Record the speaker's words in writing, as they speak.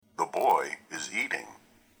boy is eating.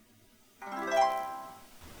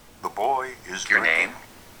 The boy is Your drinking. name?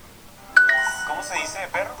 ¿Cómo se dice,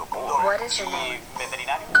 perro? The boy. What is your name?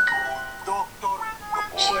 Veterinario. Doctor. The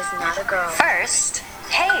boy She is not a girl. First,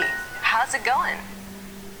 hey, how's it going?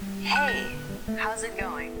 Hey, how's it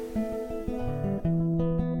going?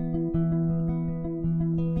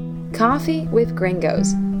 Coffee with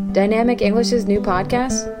Gringos, Dynamic English's new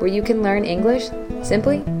podcast where you can learn English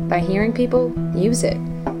simply by hearing people use it.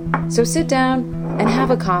 So sit down and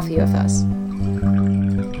have a coffee with us.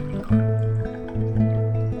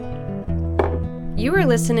 You are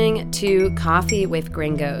listening to Coffee with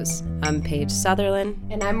Gringos. I'm Paige Sutherland.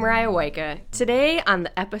 And I'm Mariah Waika. Today on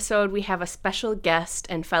the episode, we have a special guest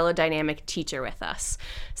and fellow dynamic teacher with us.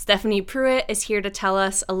 Stephanie Pruitt is here to tell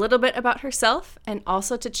us a little bit about herself and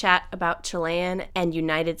also to chat about Chilean and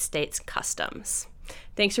United States customs.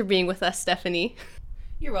 Thanks for being with us, Stephanie.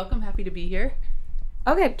 You're welcome. Happy to be here.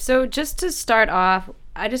 Okay, so just to start off,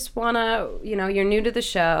 I just want to, you're new to the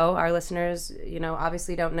show. Our listeners,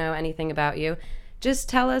 obviously don't know anything about you. Just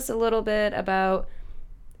tell us a little bit about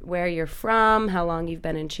where you're from, how long you've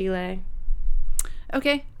been in Chile.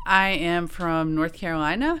 Okay, I am from North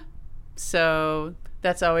Carolina, so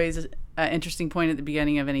that's always an interesting point at the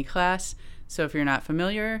beginning of any class. So if you're not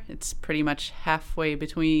familiar, it's pretty much halfway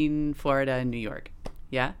between Florida and New York.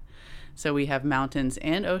 Yeah? So we have mountains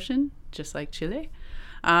and ocean, just like Chile.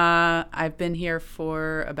 I've been here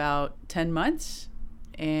for about 10 months,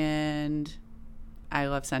 and I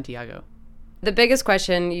love Santiago. The biggest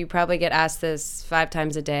question, you probably get asked this 5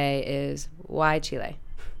 times a day, is why Chile?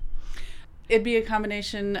 It'd be a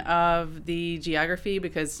combination of the geography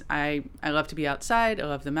because I love to be outside. I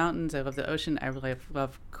love the mountains. I love the ocean. I really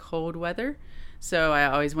love cold weather. So I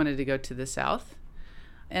always wanted to go to the south.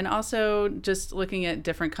 And also just looking at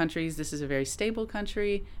different countries, this is a very stable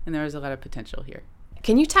country and there is a lot of potential here.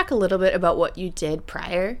 Can you talk a little bit about what you did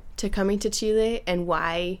prior to coming to Chile and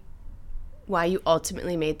why you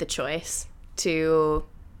ultimately made the choice to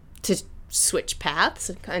switch paths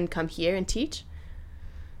and come here and teach?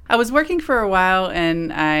 I was working for a while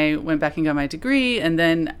and I went back and got my degree, and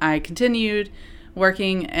then I continued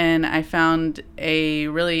working and I found a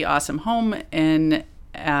really awesome home in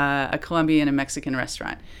a Colombian and Mexican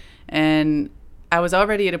restaurant. And I was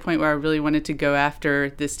already at a point where I really wanted to go after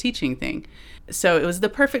this teaching thing. So it was the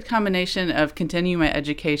perfect combination of continuing my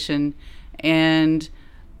education and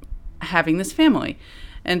having this family.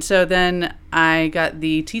 And so then I got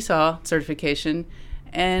the TESOL certification,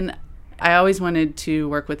 and I always wanted to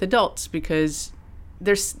work with adults because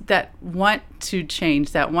there's that want to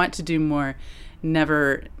change, that want to do more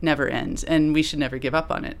never ends, and we should never give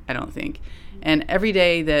up on it, I don't think. And every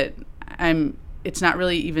day that it's not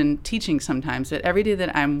really even teaching sometimes, but every day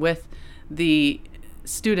that I'm with the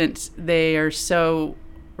students, they are so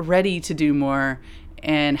ready to do more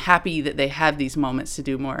and happy that they have these moments to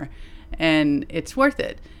do more. And it's worth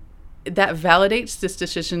it. That validates this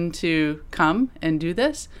decision to come and do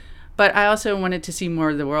this. But I also wanted to see more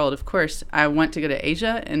of the world. Of course, I want to go to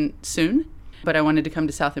Asia and soon, but I wanted to come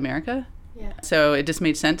to South America. Yeah. So it just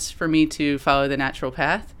made sense for me to follow the natural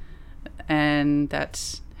path. And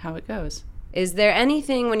that's how it goes. Is there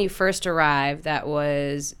anything when you first arrived that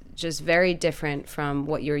was just very different from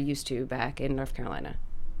what you were used to back in North Carolina?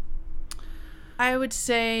 I would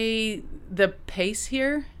say the pace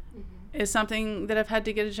here is something that I've had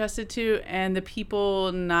to get adjusted to, and the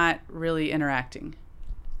people not really interacting.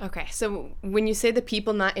 Okay, so when you say the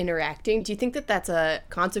people not interacting, do you think that that's a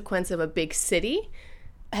consequence of a big city?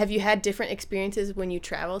 Have you had different experiences when you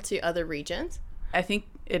travel to other regions? I think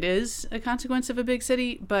it is a consequence of a big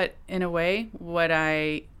city, but in a way, what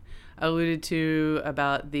I alluded to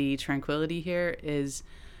about the tranquility here is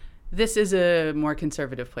this is a more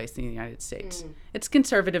conservative place than the United States. It's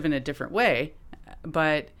conservative in a different way,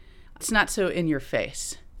 but it's not so in your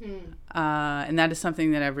face. And that is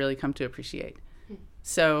something that I've really come to appreciate.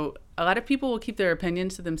 So a lot of people will keep their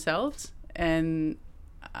opinions to themselves, and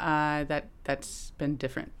that's been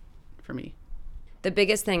different for me. The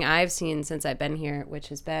biggest thing I've seen since I've been here, which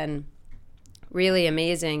has been really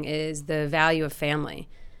amazing, is the value of family.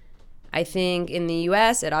 I think in the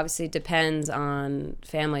U.S., it obviously depends on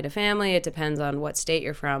family to family. It depends on what state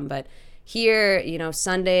you're from. But here,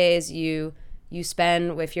 Sundays you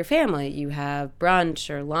spend with your family. You have brunch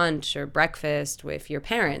or lunch or breakfast with your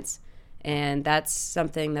parents. And that's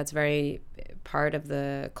something that's very part of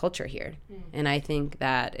the culture here. And I think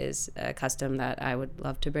that is a custom that I would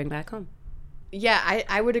love to bring back home. Yeah,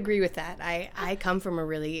 I would agree with that. I come from a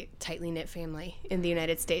really tightly knit family in the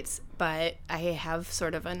United States, but I have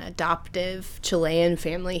sort of an adoptive Chilean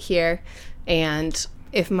family here, and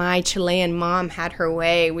if my Chilean mom had her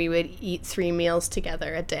way, we would eat 3 meals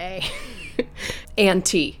together a day and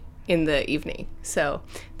tea in the evening. So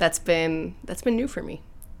that's been new for me,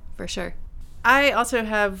 for sure. I also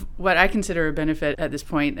have what I consider a benefit at this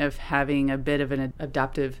point of having a bit of an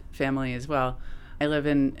adoptive family as well. I live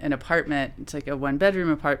in an apartment. It's like a 1-bedroom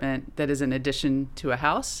apartment that is an addition to a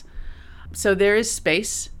house. So there is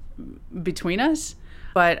space between us,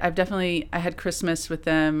 but I had Christmas with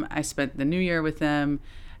them. I spent the New Year with them.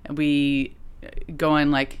 We go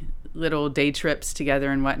on like little day trips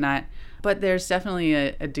together and whatnot. But there's definitely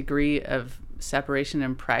a degree of separation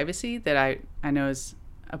and privacy that I know is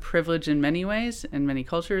a privilege in many ways, in many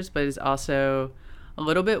cultures, but is also a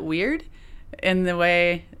little bit weird in the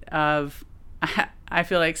way of, I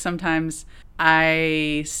feel like sometimes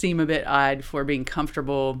I seem a bit odd for being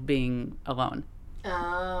comfortable being alone.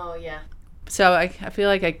 Oh, yeah. So I feel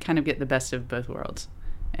like I kind of get the best of both worlds,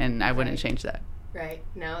 and I wouldn't change that. Right.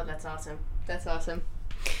 No, that's awesome. That's awesome.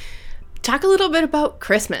 Talk a little bit about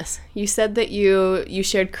Christmas. You said that you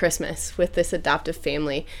shared Christmas with this adoptive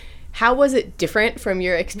family. How was it different from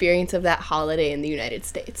your experience of that holiday in the United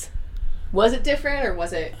States? Was it different, or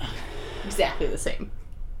was it exactly the same?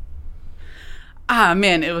 Ah,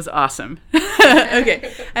 man, it was awesome.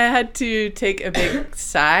 Okay, I had to take a big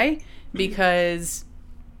sigh because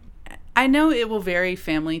I know it will vary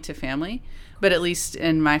family to family, but at least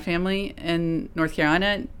in my family in North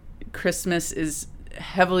Carolina, Christmas is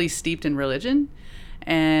heavily steeped in religion,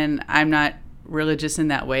 and I'm not religious in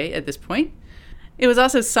that way at this point. It was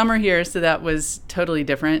also summer here, so that was totally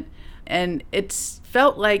different. And it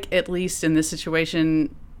felt like, at least in this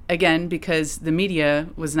situation, again, because the media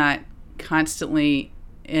was not constantly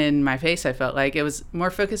in my face, I felt like it was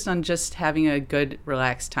more focused on just having a good,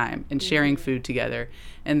 relaxed time and sharing food together.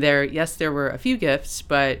 And there were a few gifts,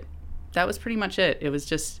 but that was pretty much it. It was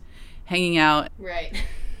just hanging out. Right.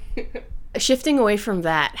 Shifting away from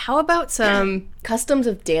that, how about some customs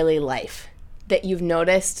of daily life that you've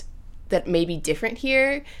noticed that may be different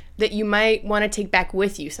here that you might want to take back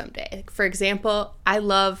with you someday? For example, I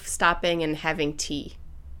love stopping and having tea.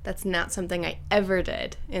 That's not something I ever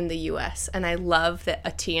did in the US, and I love that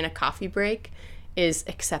a tea and a coffee break is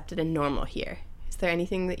accepted and normal here. Is there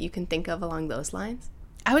anything that you can think of along those lines?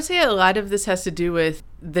 I would say a lot of this has to do with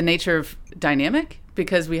the nature of dynamic,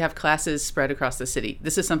 because we have classes spread across the city.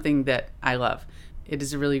 This is something that I love. It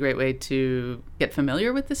is a really great way to get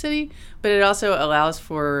familiar with the city, but it also allows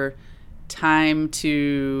for time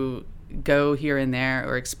to go here and there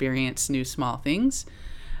or experience new small things.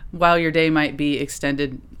 While your day might be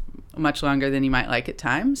extended much longer than you might like at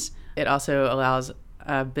times, it also allows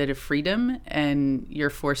a bit of freedom, and you're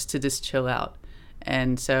forced to just chill out.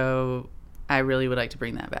 And so I really would like to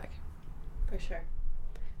bring that back. For sure.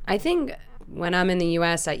 I think when I'm in the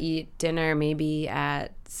U.S., I eat dinner maybe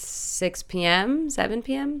at 6 p.m., 7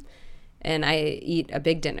 p.m., and I eat a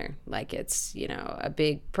big dinner. Like it's, a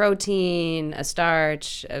big protein, a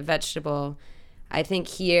starch, a vegetable. I think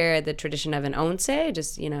here the tradition of an once,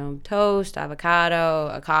 just, toast,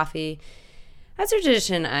 avocado, a coffee, that's a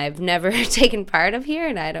tradition I've never taken part of here,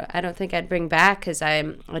 and I don't think I'd bring back because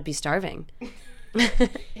I'd be starving.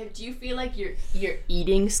 Do you feel like your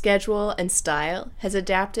eating schedule and style has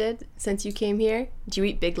adapted since you came here? Do you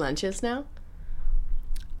eat big lunches now?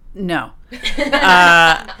 No.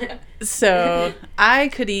 So I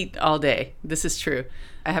could eat all day. This is true.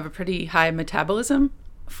 I have a pretty high metabolism.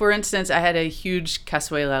 For instance, I had a huge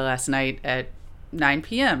cazuela last night at 9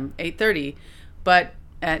 p.m., 8:30. But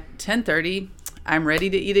at 10:30, I'm ready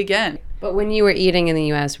to eat again. But when you were eating in the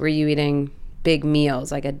U.S., were you eating big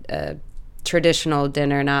meals, like a traditional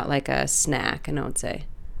dinner, not like a snack, I don't say?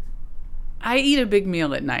 I eat a big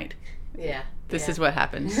meal at night. Yeah. This is what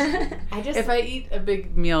happens. If If I eat a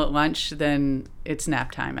big meal at lunch, then it's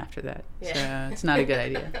nap time after that. Yeah. So it's not a good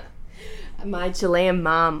idea. My Chilean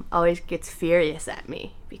mom always gets furious at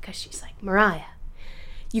me because she's like, Mariah,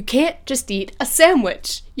 you can't just eat a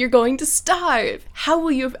sandwich. You're going to starve. How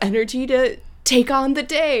will you have energy to take on the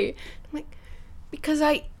day? I'm like, because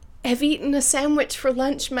I have eaten a sandwich for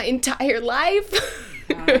lunch my entire life.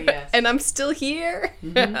 Yes. And I'm still here,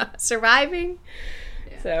 surviving.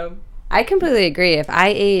 Yeah. So I completely agree. If I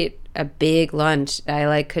ate a big lunch,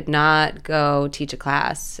 I could not go teach a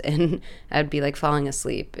class, and I'd be falling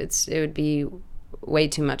asleep. It would be way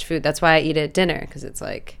too much food. That's why I eat at dinner, because it's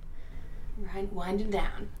winding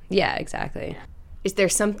down. Yeah, exactly. Is there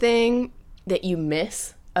something that you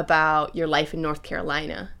miss about your life in North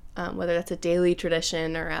Carolina, whether that's a daily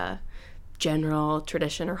tradition or a general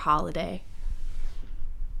tradition or holiday?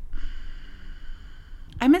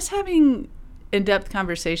 I miss having in-depth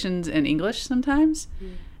conversations in English sometimes.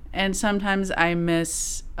 and sometimes I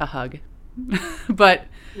miss a hug. But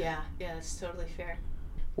Yeah, that's totally fair.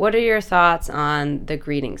 What are your thoughts on the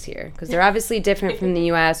greetings here? Because they're obviously different from the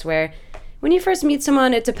U.S., where when you first meet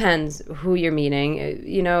someone, it depends who you're meeting.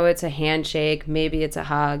 You know, it's a handshake, maybe it's a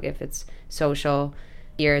hug if it's social.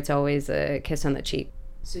 Here, it's always a kiss on the cheek.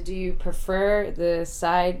 So do you prefer the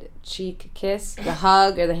side cheek kiss, the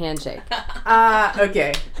hug, or the handshake?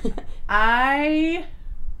 Okay. I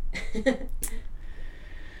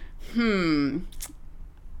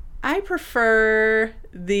prefer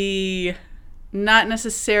the not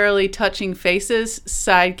necessarily touching faces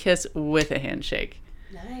side kiss with a handshake.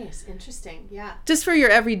 Nice, interesting. Yeah. Just for your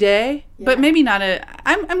everyday, but Yeah. maybe not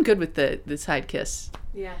I'm good with the side kiss.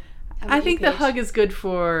 Yeah. I think the hug is good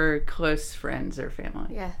for close friends or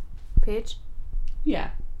family. Yeah. Paige? Yeah.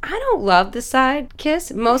 I don't love the side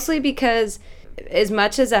kiss, mostly because as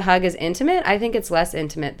much as a hug is intimate, I think it's less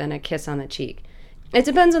intimate than a kiss on the cheek. It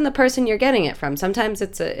depends on the person you're getting it from. Sometimes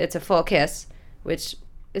it's a full kiss, which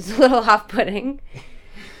is a little off-putting.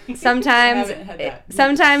 Sometimes haven't had that.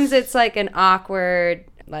 sometimes it's like an awkward,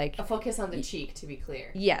 like, A full kiss on the cheek, to be clear.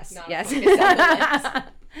 yes, Not a yes. full kiss on the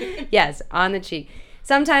lips. Yes, on the cheek.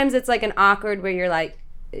 Sometimes it's like an awkward where you're like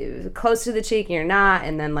close to the cheek and you're not,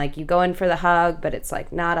 and then like you go in for the hug, but it's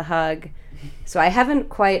like not a hug. So I haven't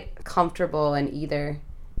quite comfortable in either.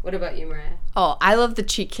 What about you, Mariah? Oh, I love the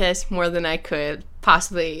cheek kiss more than I could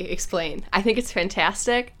possibly explain. I think it's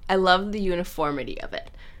fantastic. I love the uniformity of it.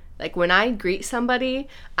 Like when I greet somebody,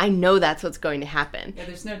 I know that's what's going to happen. Yeah,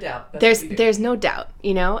 there's no doubt. There's no doubt,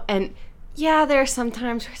 you know? And yeah, there are some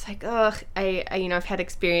times where it's like, ugh, I I've had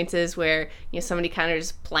experiences where, somebody kind of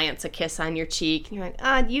just plants a kiss on your cheek and you're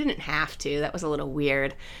like, you didn't have to. That was a little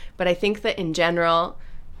weird. But I think that in general,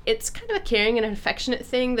 it's kind of a caring and affectionate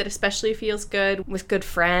thing that especially feels good with good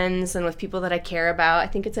friends and with people that I care about. I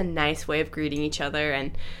think it's a nice way of greeting each other.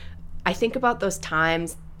 And I think about those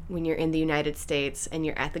times when you're in the United States and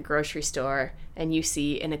you're at the grocery store and you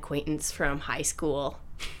see an acquaintance from high school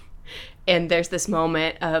and there's this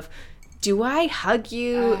moment of, do I hug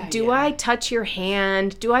you? Do I touch your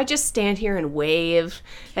hand? Do I just stand here and wave?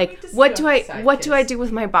 Like, what do I do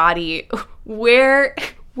with my body? Where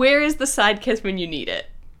is the side kiss when you need it?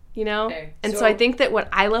 Okay. And so I think that what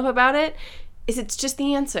I love about it is it's just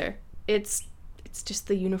the answer. It's just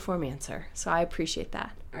the uniform answer. So I appreciate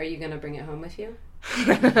that. Are you gonna bring it home with you?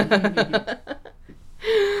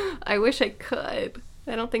 I wish I could.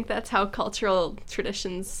 I don't think that's how cultural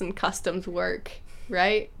traditions and customs work,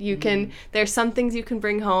 right? You can, there's some things you can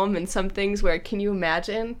bring home and some things where, can you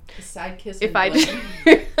imagine A side kiss. if I just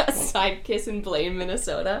a side kiss in Blaine,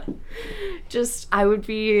 Minnesota? I would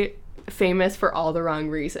be famous for all the wrong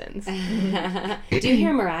reasons. Do you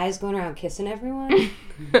hear Mariah's going around kissing everyone?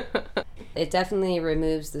 It definitely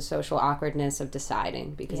removes the social awkwardness of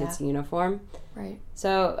deciding because it's uniform. Right.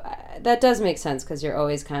 So that does make sense because you're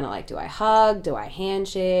always kind of like, do I hug? Do I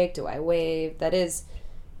handshake? Do I wave?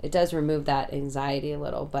 It does remove that anxiety a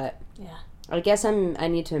little, but Yeah. I guess I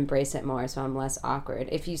need to embrace it more so I'm less awkward.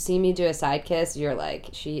 If you see me do a side kiss, you're like,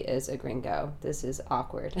 she is a gringo. This is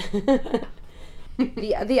awkward.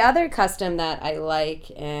 The other custom that I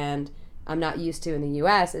like and I'm not used to in the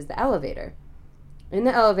U.S. is the elevator. In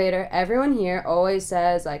the elevator, everyone here always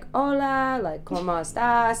says like hola, like como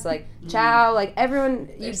estás, like ciao, like everyone,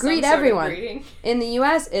 you greet everyone. In the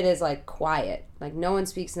U.S., it is like quiet. Like no one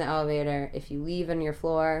speaks in the elevator. If you leave on your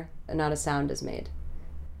floor, not a sound is made.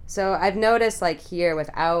 So I've noticed like here,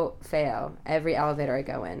 without fail, every elevator I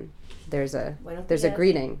go in, there's a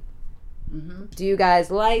greeting. Mm-hmm. Do you guys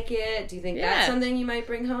like it? Do you think that's something you might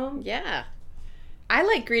bring home? Yeah. I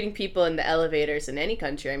like greeting people in the elevators in any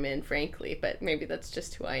country I'm in, frankly, but maybe that's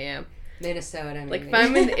just who I am. Minnesota, maybe. Like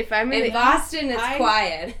if I'm in in Boston, it's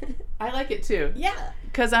quiet. I like it too. Yeah.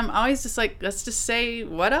 Because I'm always just like, let's just say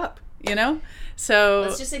what up, So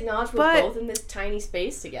Let's just acknowledge we're both in this tiny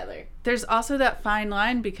space together. There's also that fine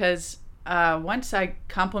line because once I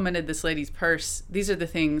complimented this lady's purse, these are the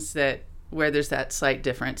things where there's that slight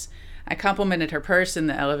difference. I complimented her purse in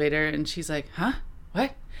the elevator and she's like, huh?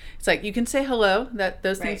 What? It's like, you can say hello,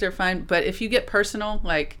 those things are fine. But if you get personal,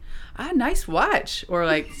 like, nice watch. Or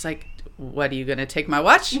like, it's like, what, are you going to take my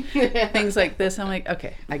watch? Things like this. I'm like,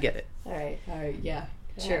 okay, I get it. All right, yeah.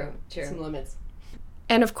 True. Some limits.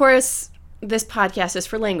 And of course, this podcast is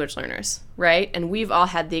for language learners, right? And we've all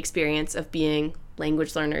had the experience of being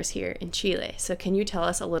language learners here in Chile. So can you tell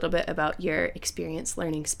us a little bit about your experience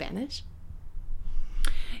learning Spanish?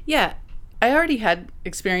 Yeah, I already had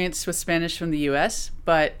experience with Spanish from the U.S.,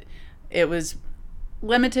 but it was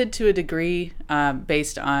limited to a degree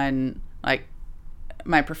based on like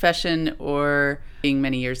my profession or being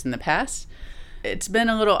many years in the past. It's been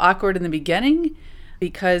a little awkward in the beginning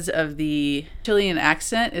because of the Chilean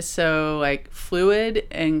accent is so like fluid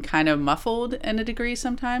and kind of muffled in a degree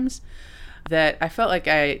sometimes that I felt like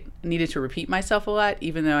I needed to repeat myself a lot,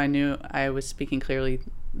 even though I knew I was speaking clearly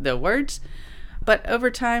the words. But over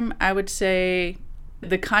time, I would say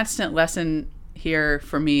the constant lesson here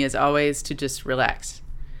for me is always to just relax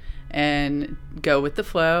and go with the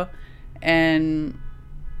flow and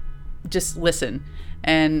just listen.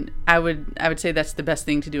 And I would say that's the best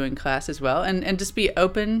thing to do in class as well. And just be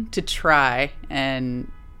open to try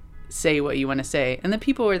and say what you want to say. And the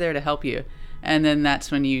people are there to help you. And then that's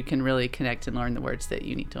when you can really connect and learn the words that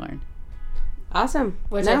you need to learn. Awesome.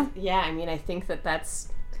 I think that's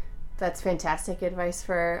fantastic advice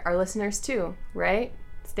for our listeners too, right?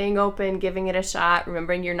 Staying open, giving it a shot,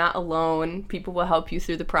 remembering you're not alone. People will help you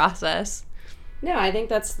through the process. No, I think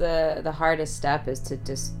that's the hardest step, is to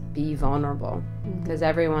just be vulnerable, because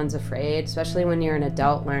everyone's afraid, especially when you're an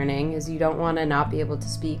adult learning, is you don't want to not be able to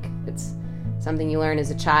speak. It's something you learn as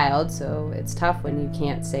a child, so it's tough when you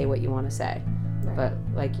can't say what you want to say. Right. But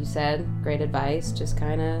like you said, great advice, just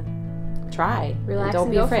kind of try. Relax don't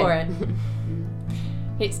and be go afraid. for it.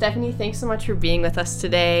 Hey, Stephanie, thanks so much for being with us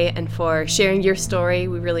today and for sharing your story.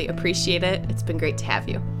 We really appreciate it. It's been great to have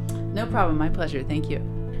you. No problem. My pleasure. Thank you.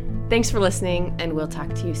 Thanks for listening, and we'll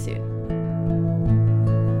talk to you soon.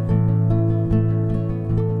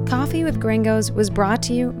 Coffee with Gringos was brought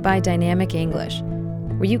to you by Dynamic English,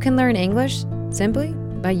 where you can learn English simply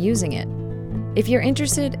by using it. If you're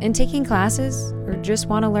interested in taking classes or just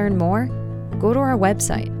want to learn more, go to our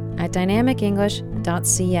website at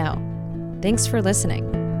dynamicenglish.cl. Thanks for listening.